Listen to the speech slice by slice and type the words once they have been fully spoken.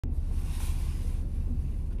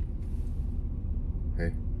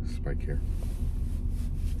Hey, Spike here.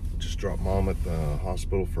 Just dropped Mom at the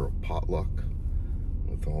hospital for a potluck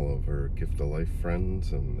with all of her Gift of Life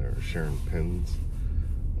friends, and they're sharing pins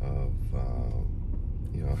of,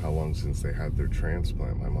 how long since they had their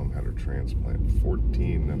transplant. My mom had her transplant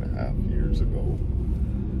 14 and a half years ago,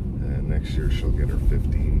 and next year she'll get her 15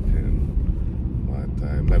 pin. But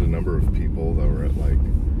I met a number of people that were at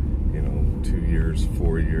 2 years,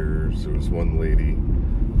 4 years. There was one lady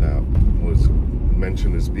that was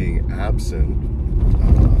mentioned as being absent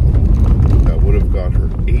that would have got her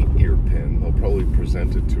 8-year pin. They'll probably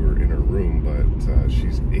present it to her in her room, but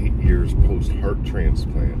she's 8 years post-heart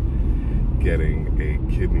transplant getting a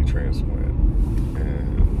kidney transplant.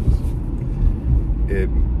 And it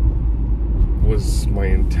was my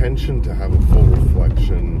intention to have a full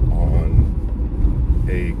reflection on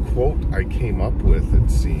a quote I came up with, it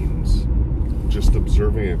seems, just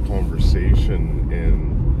observing a conversation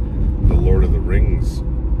in the Lord of the Rings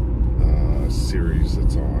series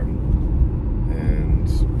that's on, and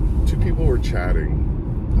two people were chatting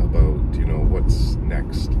about what's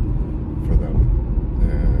next for them,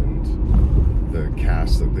 and the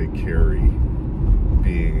caste that they carry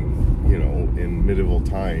being in medieval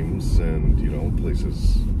times, and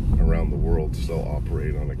places around the world still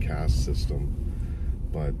operate on a caste system,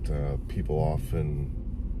 but people often,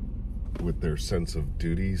 with their sense of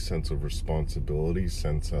duty, sense of responsibility,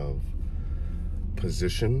 sense of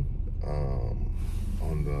position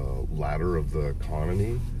on the ladder of the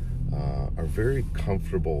economy, are very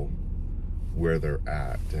comfortable where they're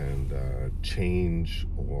at, and change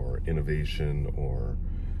or innovation or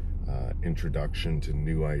introduction to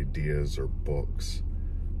new ideas or books,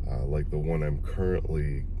 like the one I'm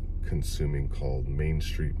currently consuming called Main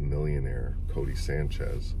Street Millionaire, Codie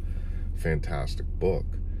Sanchez. Fantastic book,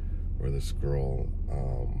 where this girl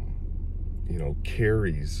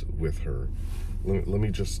carries with her. Let me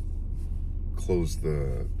just close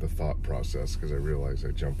the thought process, because I realize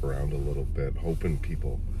I jump around a little bit, hoping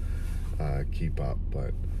people keep up.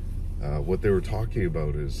 But what they were talking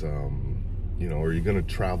about is, are you going to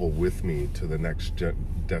travel with me to the next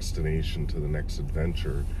destination, to the next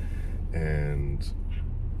adventure? And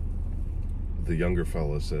the younger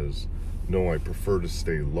fella says, no, I prefer to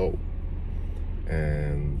stay low.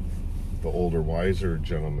 And the older, wiser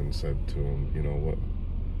gentleman said to him,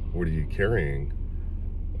 what are you carrying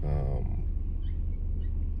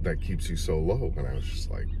that keeps you so low? And I was just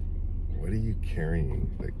like, what are you carrying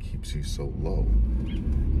that keeps you so low?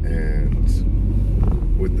 And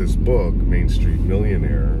with this book, Main Street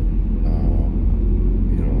Millionaire,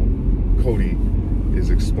 Codie is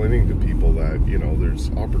explaining to people that, there's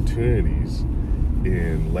opportunities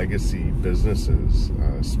in legacy businesses,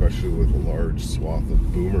 especially with a large swath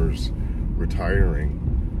of boomers retiring,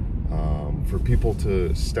 for people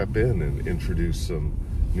to step in and introduce some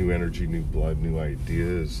new energy, new blood, new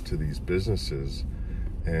ideas to these businesses.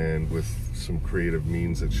 And with some creative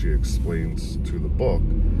means that she explains through the book,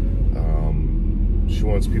 she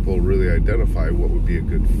wants people to really identify what would be a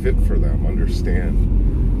good fit for them,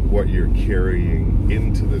 understand what you're carrying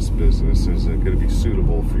into this business. Is it going to be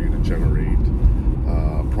suitable for you to generate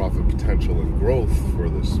profit potential and growth for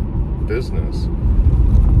this business?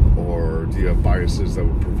 Or do you have biases that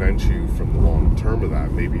would prevent you from the long term of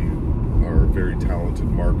that? Maybe you are a very talented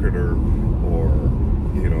marketer, or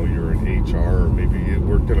you're in HR, or maybe you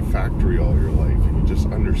worked in a factory all your life, and you just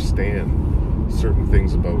understand certain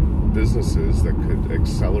things about businesses that could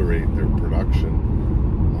accelerate their production.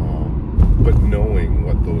 But knowing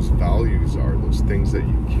what those values are, those things that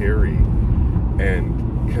you carry, and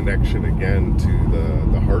connection again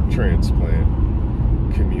to the heart transplant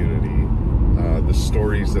community, the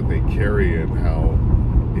stories that they carry, and how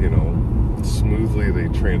smoothly they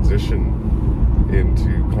transition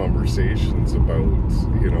into conversations about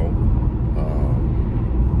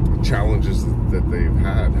challenges that they've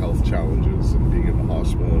had, health challenges, and being in the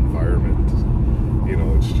hospital environment.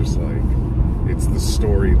 It's just like, it's the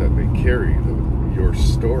story that they carry, your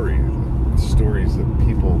story, the stories that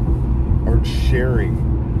people aren't sharing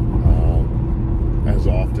as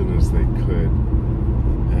often as they could,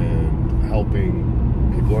 and helping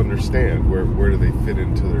people understand where do they fit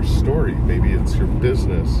into their story. Maybe it's your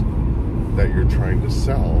business that you're trying to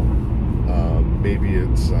sell. Maybe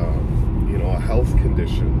it's a health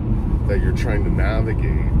condition that you're trying to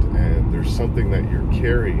navigate, and there's something that you're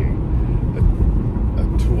carrying, a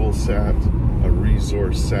tool set, a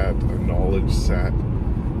resource set, a knowledge set,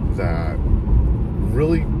 that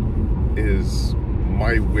really is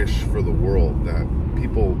my wish for the world, that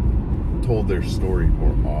people told their story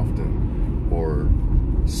more often, or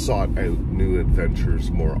sought out new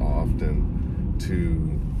adventures more often,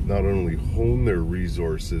 to not only hone their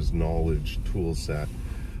resources, knowledge, tool set,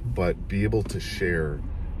 but be able to share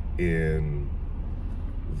in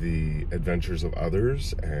the adventures of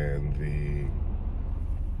others, and the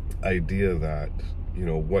idea that, you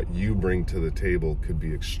know, what you bring to the table could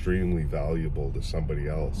be extremely valuable to somebody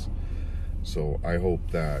else. So I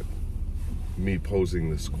hope that me posing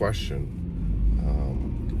this question,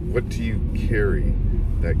 what do you carry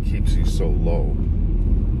that keeps you so low?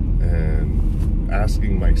 And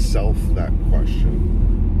asking myself that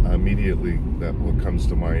question, immediately that what comes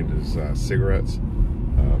to mind is cigarettes,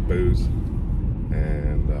 booze,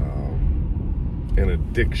 and an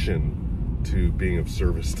addiction to being of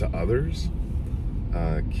service to others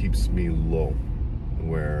keeps me low,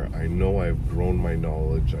 where I know I've grown my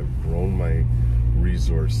knowledge, I've grown my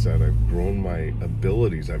resource set, I've grown my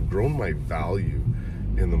abilities, I've grown my value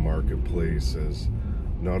in the marketplace as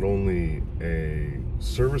not only a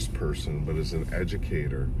service person, but as an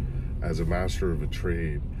educator, as a master of a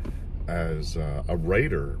trade, as a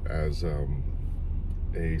writer, as a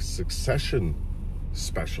succession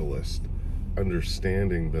specialist,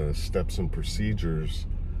 understanding the steps and procedures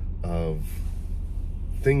of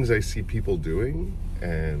things I see people doing,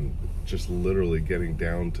 and just literally getting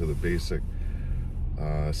down to the basic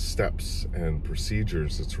steps and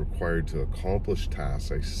procedures that's required to accomplish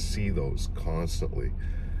tasks. I see those constantly,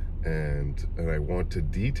 and I want to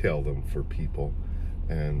detail them for people.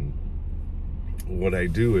 And what I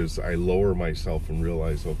do is I lower myself and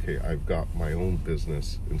realize, okay, I've got my own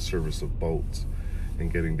business in service of boats,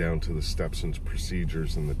 and getting down to the steps and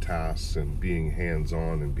procedures and the tasks, and being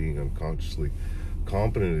hands-on and being unconsciously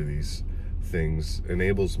competent at these things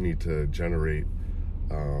enables me to generate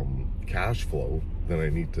cash flow that I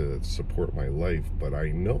need to support my life. But I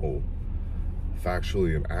know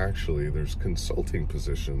factually and actually there's consulting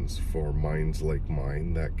positions for minds like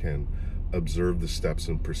mine that can observe the steps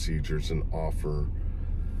and procedures and offer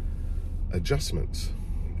adjustments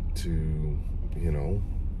to, you know,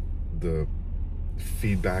 the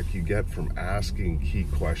feedback you get from asking key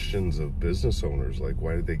questions of business owners, like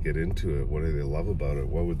why did they get into it, what do they love about it,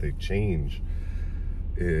 what would they change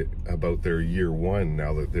about their year one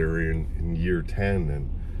now that they're in year 10, and,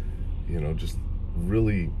 you know, just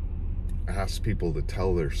really ask people to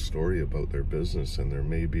tell their story about their business. And there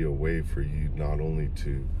may be a way for you not only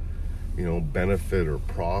to, you know, benefit or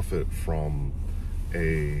profit from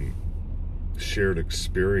a shared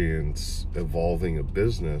experience evolving a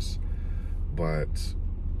business, but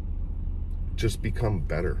just become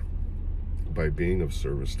better by being of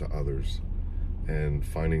service to others and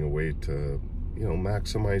finding a way to, you know,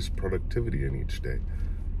 maximize productivity in each day.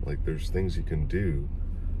 Like, there's things you can do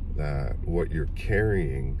that what you're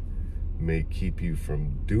carrying may keep you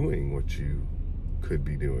from doing what you could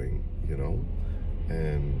be doing, you know?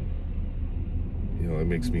 And, you know, it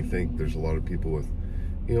makes me think there's a lot of people with,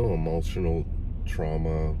 you know, emotional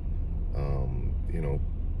trauma, you know,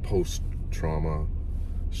 post-trauma,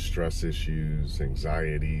 stress issues,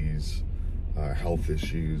 anxieties, health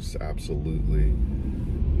issues, absolutely,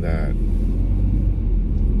 that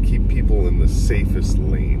keep people in the safest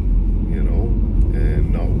lane, you know,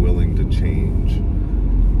 and not willing to change.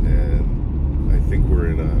 And I think we're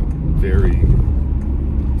in a very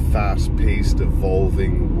fast-paced,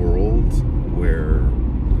 evolving world where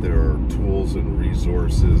there are tools and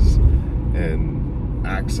resources and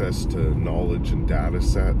access to knowledge and data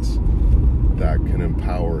sets that can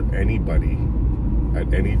empower anybody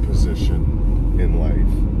at any position in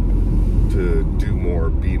life to do more,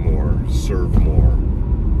 be more, serve more,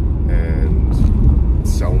 and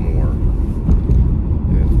sell more,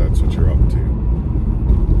 if that's what you're up to,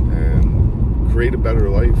 and create a better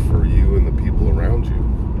life for you and the people around you.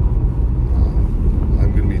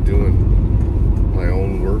 I'm going to be doing my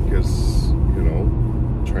own work as, you know,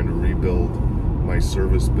 trying to rebuild my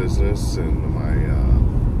service business and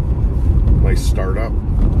my startup.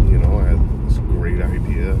 You know, I had this great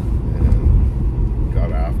idea and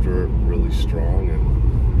got after it really strong,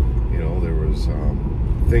 and, you know, there was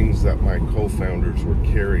things that my co-founders were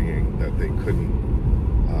carrying that they couldn't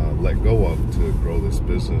let go of to grow this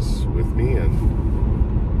business with me, and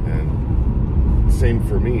same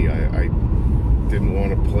for me. I didn't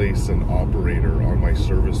want to place an operator on my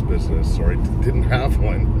service business, or I didn't have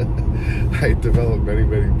one. I developed many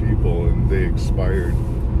people, and they expired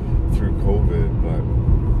through COVID, but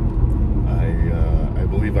I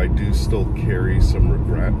believe I do still carry some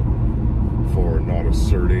regret for not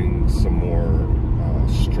asserting some more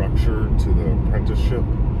structure to the apprenticeship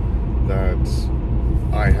that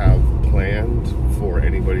I have planned for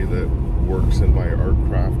anybody that works in my art,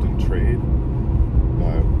 craft, and trade.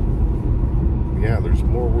 But yeah, there's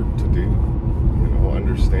more work to do, you know.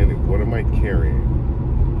 understanding what am I carrying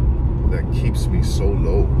that keeps me so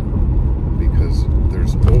low, because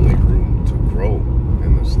there's only room to grow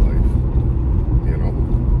in this life.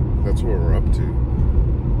 That's what we're up to.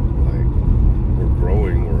 Like, we're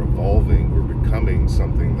growing, we're evolving, we're becoming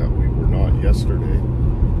something that we were not yesterday,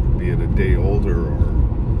 be it a day older or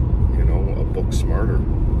a book smarter.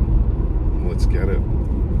 Let's get it.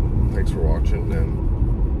 Thanks for watching,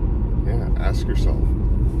 and yeah, ask yourself,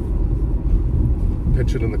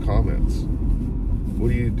 pitch it in the comments.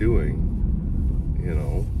 What are you doing?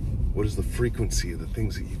 What is the frequency of the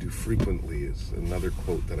things that you do frequently, is another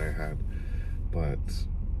quote that I had. But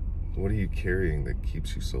what are you carrying that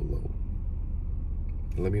keeps you so low?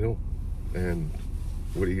 Let me know. And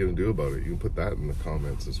what are you going to do about it? You can put that in the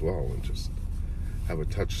comments as well, and just have a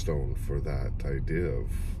touchstone for that idea of,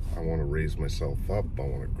 I want to raise myself up, I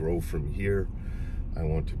want to grow from here, I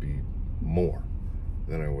want to be more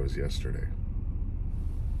than I was yesterday.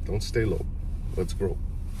 Don't stay low. Let's grow.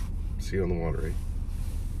 See you on the water, eh?